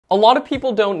A lot of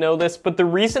people don't know this, but the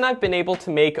reason I've been able to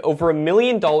make over $1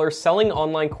 million selling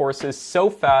online courses so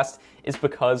fast is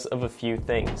because of a few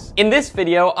things. In this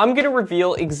video, I'm gonna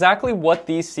reveal exactly what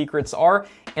these secrets are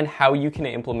and how you can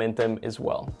implement them as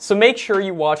well. So make sure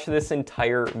you watch this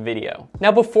entire video.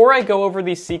 Now, before I go over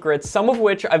these secrets, some of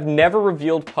which I've never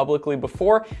revealed publicly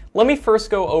before, let me first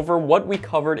go over what we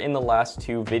covered in the last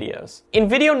two videos. In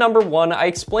video number 1, I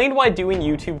explained why doing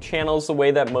YouTube channels the way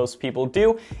that most people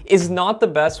do is not the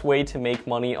best way to make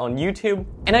money on YouTube,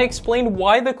 and I explained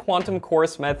why the quantum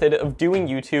course method of doing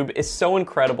YouTube is so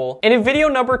incredible. And in video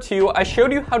number 2, I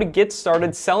showed you how to get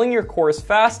started selling your course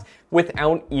fast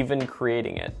without even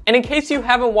creating it. And in case you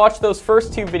haven't watched those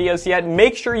first two videos yet,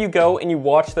 make sure you go and you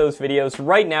watch those videos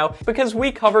right now, because we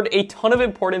covered a ton of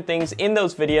important things in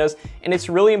those videos, and it's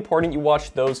really important you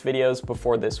watch those videos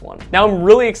before this one. Now, I'm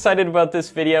really excited about this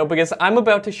video because I'm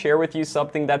about to share with you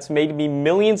something that's made me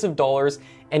millions of dollars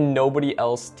and nobody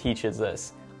else teaches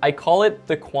this. I call it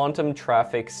the quantum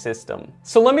traffic system.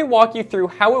 So let me walk you through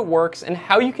how it works and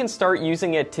how you can start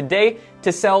using it today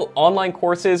to sell online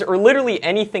courses or literally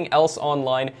anything else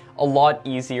online a lot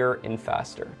easier and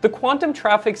faster. The quantum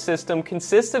traffic system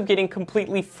consists of getting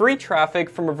completely free traffic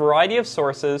from a variety of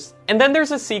sources, and then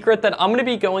there's a secret that I'm going to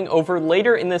be going over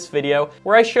later in this video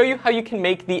where I show you how you can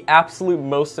make the absolute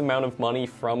most amount of money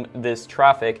from this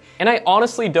traffic, and I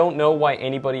honestly don't know why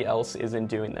anybody else isn't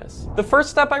doing this. The first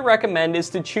step I recommend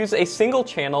is to choose a single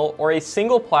channel or a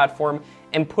single platform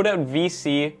and put out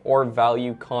VC or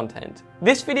value content.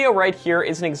 This video right here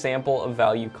is an example of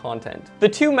value content. The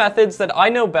two methods that I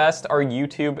know best are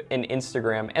YouTube and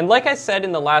Instagram, and like I said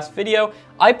in the last video,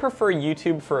 I prefer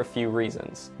YouTube for a few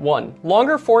reasons. 1,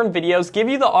 longer form videos give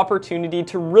you the opportunity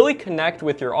to really connect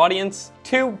with your audience.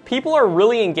 2, people are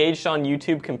really engaged on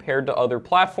YouTube compared to other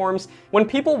platforms. When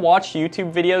people watch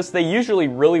YouTube videos, they usually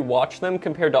really watch them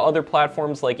compared to other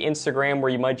platforms like Instagram, where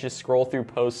you might just scroll through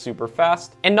posts super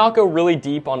fast and not go really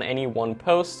deep on any one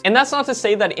post. And that's not to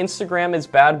say that Instagram is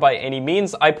bad by any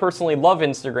means. I personally love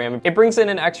Instagram. It brings in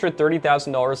an extra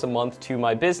 $30,000 a month to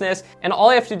my business, and all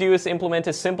I have to do is implement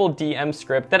a simple DM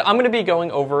script that I'm going to be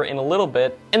going over in a little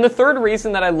bit. And the third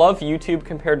reason that I love YouTube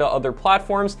compared to other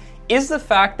platforms is the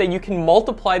fact that you can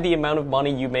multiply the amount of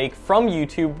money you make from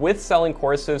YouTube with selling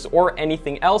courses or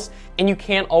anything else, and you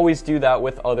can't always do that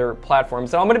with other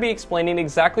platforms. And I'm going to be explaining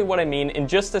exactly what I mean in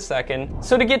just a second.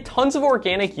 So to get tons of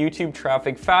organic YouTube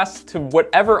traffic fast to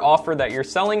whatever offer that you're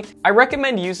selling, I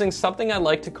recommend using something I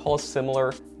like to call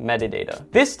similar metadata.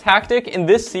 This tactic and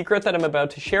this secret that I'm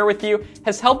about to share with you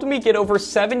has helped me get over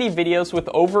 70 videos with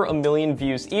over 1 million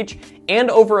views each, and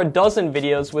over a dozen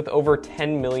videos with over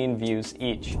 10 million views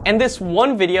each. And this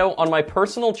one video on my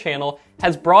personal channel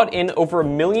has brought in over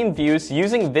 1 million views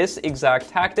using this exact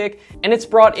tactic, and it's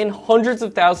brought in hundreds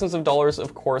of thousands of dollars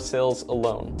of course sales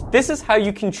alone. This is how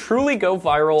you can truly go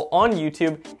viral on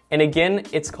YouTube, and again,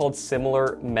 it's called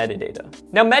similar metadata.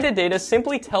 Now, metadata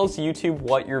simply tells YouTube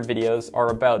what your videos are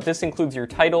about. This includes your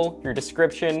title, your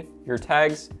description, your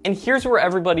tags, and here's where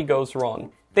everybody goes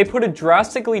wrong. They put a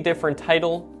drastically different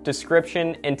title,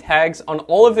 description, and tags on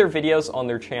all of their videos on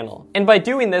their channel. And by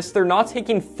doing this, they're not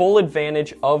taking full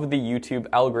advantage of the YouTube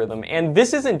algorithm. And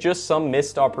this isn't just some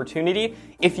missed opportunity.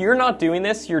 If you're not doing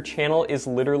this, your channel is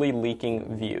literally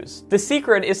leaking views. The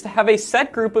secret is to have a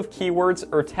set group of keywords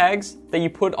or tags that you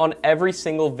put on every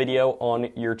single video on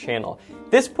your channel.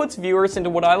 This puts viewers into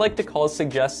what I like to call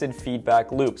suggested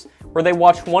feedback loops, where they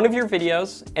watch one of your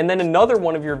videos and then another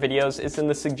one of your videos is in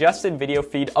the suggested video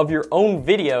feed of your own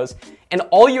videos. And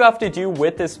all you have to do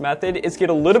with this method is get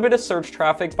a little bit of search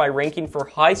traffic by ranking for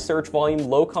high search volume,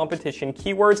 low competition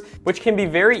keywords, which can be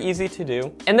very easy to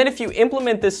do. And then if you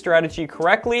implement this strategy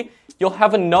correctly, you'll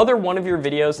have another one of your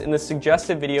videos in the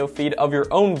suggested video feed of your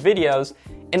own videos.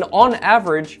 And on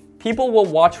average, people will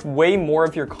watch way more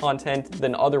of your content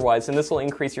than otherwise, and this will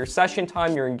increase your session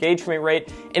time, your engagement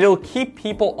rate, and it'll keep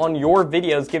people on your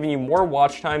videos, giving you more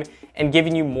watch time and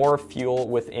giving you more fuel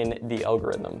within the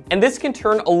algorithm. And this can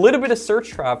turn a little bit of search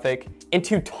traffic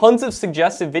into tons of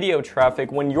suggested video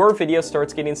traffic when your video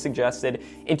starts getting suggested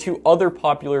into other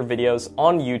popular videos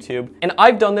on YouTube. And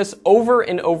I've done this over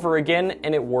and over again,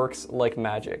 and it works like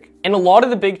magic. And a lot of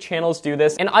the big channels do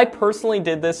this, and I personally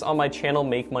did this on my channel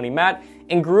Make Money Matt,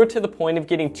 and grew it to the point of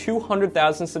getting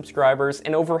 200,000 subscribers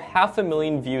and over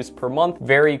 500,000 views per month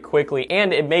very quickly,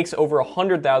 and it makes over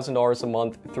 $100,000 a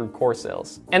month through course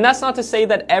sales. And that's not to say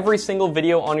that every single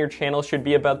video on your channel should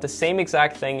be about the same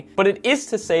exact thing, but it is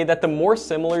to say that the more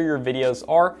similar your videos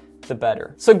are, the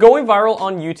better. So going viral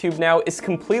on YouTube now is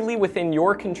completely within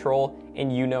your control,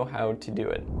 and you know how to do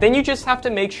it. Then you just have to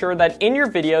make sure that in your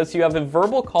videos you have a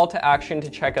verbal call to action to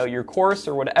check out your course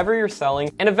or whatever you're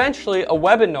selling, and eventually a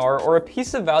webinar or a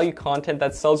piece of value content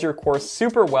that sells your course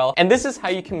super well, and this is how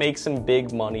you can make some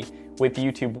big money with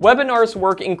YouTube. Webinars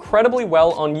work incredibly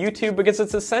well on YouTube because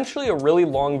it's essentially a really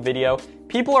long video.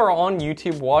 People are on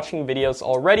YouTube watching videos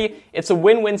already. It's a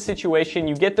win-win situation.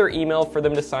 You get their email for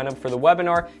them to sign up for the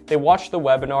webinar, they watch the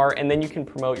webinar, and then you can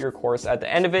promote your course at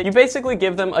the end of it. You basically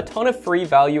give them a ton of free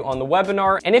value on the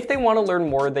webinar, and if they want to learn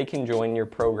more, they can join your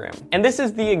program. And this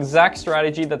is the exact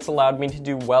strategy that's allowed me to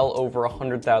do well over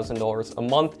 $100,000 a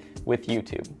month with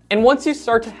YouTube. And once you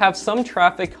start to have some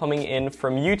traffic coming in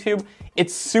from YouTube,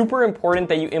 it's super important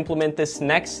that you implement this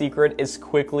next secret as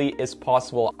quickly as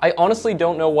possible. I honestly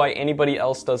don't know why anybody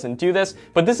else doesn't do this,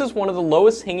 but this is one of the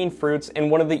lowest hanging fruits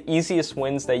and one of the easiest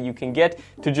wins that you can get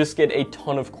to just get a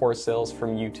ton of course sales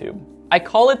from YouTube. I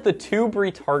call it the tube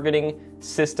retargeting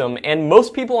system, and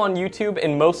most people on YouTube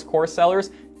and most course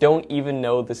sellers don't even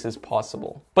know this is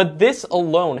possible. But this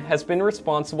alone has been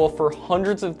responsible for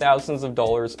hundreds of thousands of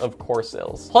dollars of course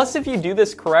sales. Plus, if you do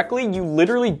this correctly, you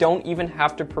literally don't even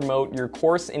have to promote your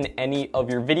course in any of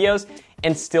your videos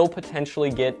and still potentially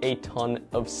get a ton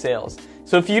of sales.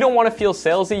 So if you don't want to feel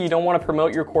salesy, you don't want to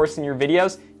promote your course in your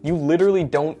videos, you literally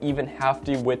don't even have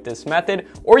to with this method,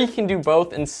 or you can do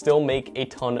both and still make a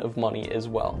ton of money as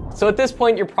well. So at this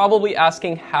point, you're probably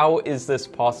asking, how is this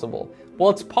possible? Well,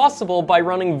 it's possible by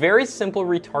running very simple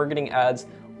retargeting ads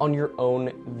on your own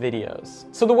videos.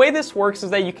 So the way this works is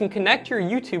that you can connect your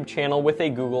YouTube channel with a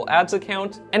Google Ads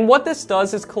account, and what this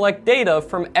does is collect data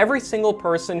from every single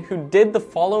person who did the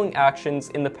following actions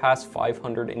in the past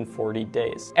 540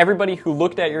 days. Everybody who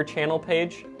looked at your channel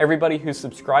page, everybody who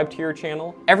subscribed to your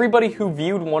channel, everybody who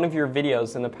viewed one of your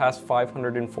videos in the past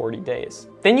 540 days.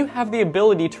 Then you have the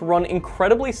ability to run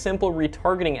incredibly simple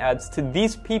retargeting ads to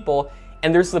these people,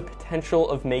 and there's the potential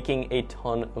of making a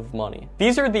ton of money.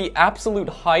 These are the absolute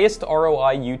highest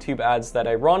ROI YouTube ads that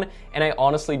I run, and I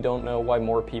honestly don't know why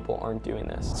more people aren't doing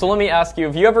this. So let me ask you,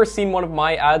 have you ever seen one of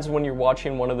my ads when you're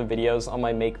watching one of the videos on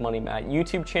my Make Money Matt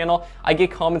YouTube channel? I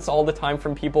get comments all the time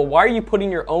from people, why are you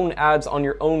putting your own ads on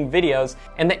your own videos?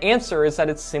 And the answer is that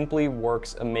it simply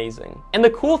works amazing. And the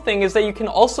cool thing is that you can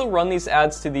also run these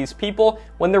ads to these people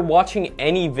when they're watching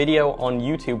any video on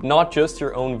YouTube, not just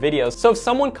your own videos. So if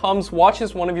someone comes, watches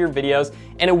one of your videos,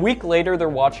 and a week later they're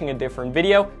watching a different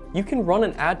video, you can run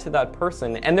an ad to that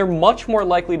person, and they're much more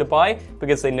likely to buy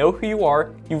because they know who you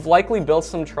are. You've likely built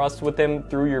some trust with them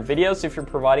through your videos if you're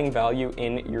providing value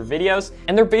in your videos,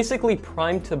 and they're basically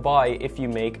primed to buy if you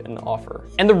make an offer.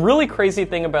 And the really crazy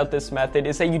thing about this method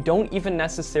is that you don't even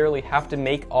necessarily have to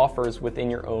make offers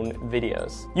within your own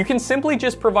videos. You can simply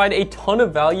just provide a ton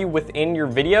of value within your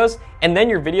videos, and then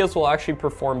your videos will actually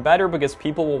perform better because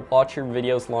people will watch your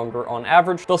videos longer on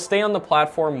average. They'll stay on the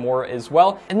platform more as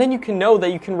well, and then you can know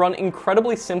that you can run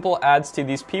incredibly simple ads to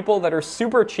these people that are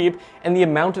super cheap, and the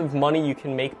amount of money you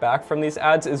can make back from these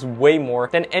ads is way more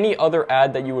than any other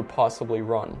ad that you would possibly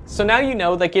run. So now you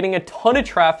know that getting a ton of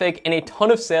traffic and a ton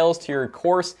of sales to your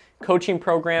course, coaching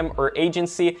program, or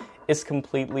agency is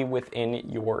completely within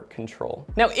your control.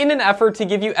 Now, in an effort to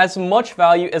give you as much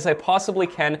value as I possibly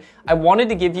can, I wanted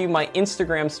to give you my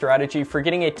Instagram strategy for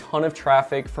getting a ton of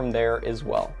traffic from there as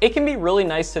well. It can be really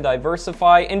nice to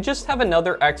diversify and just have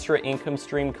another extra income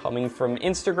stream coming from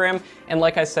Instagram. And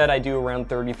like I said, I do around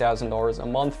 $30,000 a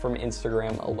month from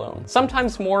Instagram alone.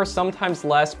 Sometimes more, sometimes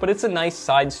less, but it's a nice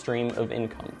side stream of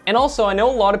income. And also, I know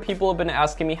a lot of people have been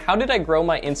asking me, how did I grow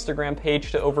my Instagram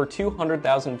page to over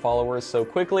 200,000 followers so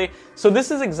quickly? So this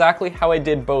is exactly how I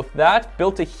did both that,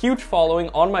 built a huge following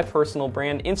on my personal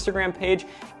brand Instagram page,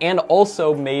 and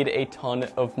also made a ton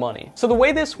of money. So the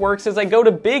way this works is I go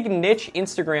to big niche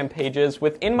Instagram pages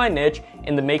within my niche,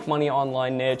 in the Make Money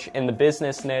Online niche, in the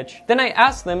business niche. Then I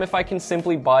ask them if I can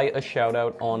simply buy a shout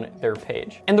out on their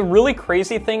page. And the really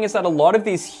crazy thing is that a lot of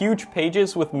these huge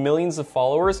pages with millions of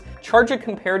followers charge a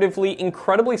comparatively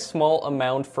incredibly small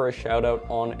amount for a shout out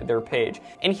on their page.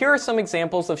 And here are some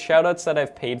examples of shout outs that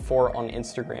I've paid for on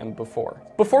Instagram before.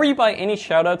 Before you buy any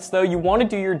shoutouts though, you want to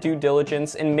do your due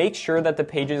diligence and make sure that the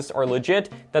pages are legit,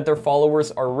 that their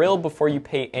followers are real before you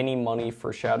pay any money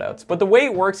for shoutouts. But the way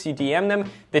it works, you DM them,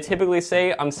 they typically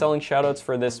say, I'm selling shoutouts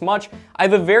for this much. I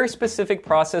have a very specific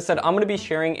process that I'm going to be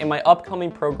sharing in my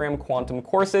upcoming program, Quantum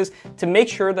Courses, to make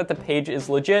sure that the page is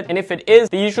legit. And if it is,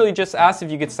 they usually just ask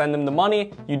if you could send them the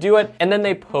money, you do it, and then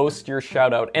they post your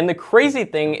shoutout. And the crazy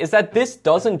thing is that this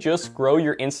doesn't just grow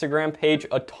your Instagram page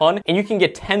a ton, and you can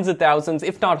get tens of thousands,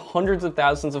 if not hundreds of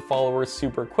thousands of followers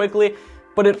super quickly.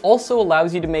 but it also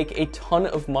allows you to make a ton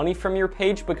of money from your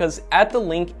page, because at the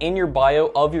link in your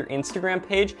bio of your Instagram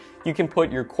page, you can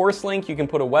put your course link, you can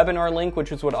put a webinar link,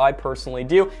 which is what I personally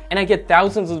do, and I get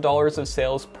thousands of dollars of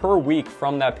sales per week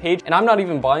from that page. And I'm not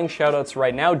even buying shoutouts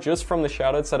right now, just from the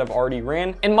shoutouts that I've already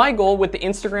ran. And my goal with the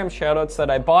Instagram shoutouts that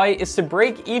I buy is to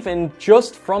break even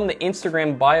just from the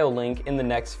Instagram bio link in the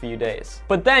next few days.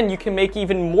 But then you can make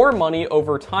even more money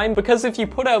over time, because if you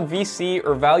put out VC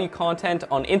or value content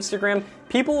on Instagram,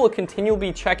 people will continually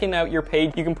be checking out your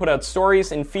page. You can put out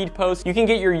stories and feed posts. You can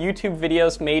get your YouTube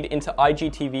videos made into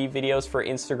IGTV videos for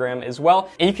Instagram as well.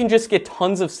 And you can just get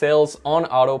tons of sales on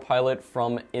autopilot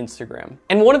from Instagram.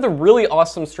 And one of the really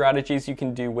awesome strategies you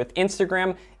can do with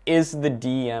Instagram is the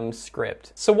DM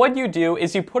script. So what you do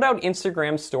is you put out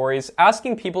Instagram stories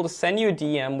asking people to send you a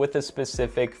DM with a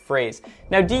specific phrase.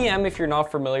 Now DM, if you're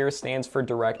not familiar, stands for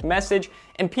direct message,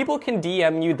 and people can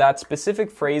DM you that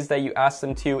specific phrase that you ask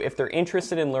them to if they're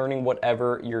interested in learning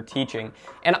whatever you're teaching.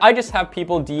 And I just have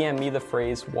people DM me the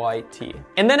phrase YT.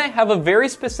 And then I have a very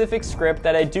specific script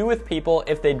that I do with people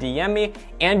if they DM me,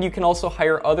 and you can also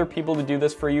hire other people to do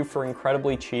this for you for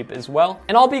incredibly cheap as well.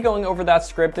 And I'll be going over that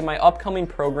script in my upcoming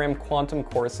program, Quantum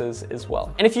Courses, as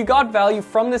well. And if you got value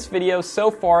from this video so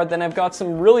far, then I've got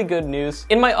some really good news.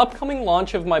 In my upcoming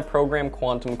launch of my program,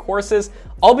 Quantum Courses,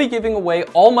 I'll be giving away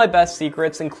all my best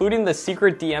secrets, including the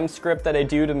secret DM script that I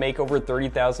do to make over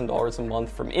 $30,000 a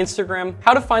month from Instagram,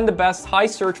 how to find the best high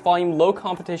search volume, low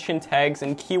competition tags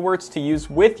and keywords to use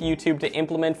with YouTube to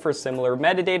implement for similar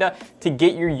metadata to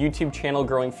get your YouTube channel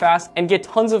growing fast and get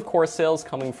tons of course sales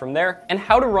coming from there, and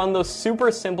how to run those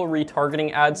super simple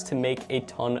retargeting ads to make a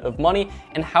ton of money,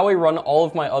 and how I run all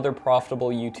of my other profitable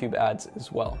YouTube ads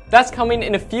as well. That's coming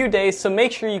in a few days, so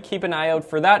make sure you keep an eye out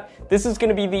for that. This is going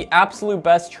to be the absolute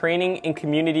best training and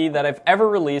community that I've ever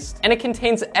released, and it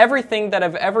contains everything that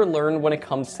I've ever learned when it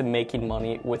comes to making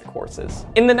money with courses.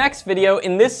 In the next video,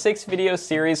 in this 6-video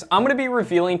series, I'm going to be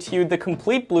revealing to you the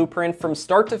complete blueprint from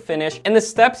start to finish and the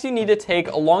steps you need to take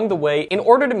along the way in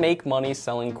order to make money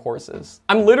selling courses.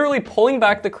 I'm literally pulling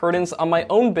back the curtains on my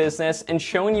own business and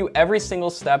showing you every single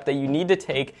step that you need to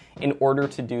take in order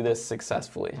to do this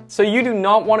successfully. So you do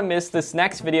not want to miss this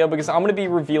next video, because I'm going to be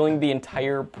revealing the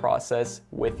entire process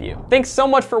with you. Thanks so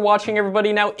much for watching,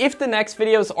 everybody. Now, if the next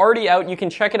video is already out, you can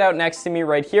check it out next to me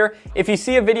right here. If you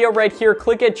see a video right here,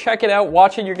 click it, check it out,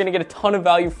 watch it. You're going to get a ton of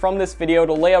value from this video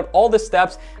to lay out all the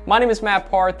steps. My name is Matt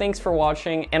Parr. Thanks for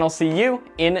watching, and I'll see you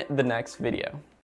in the next video.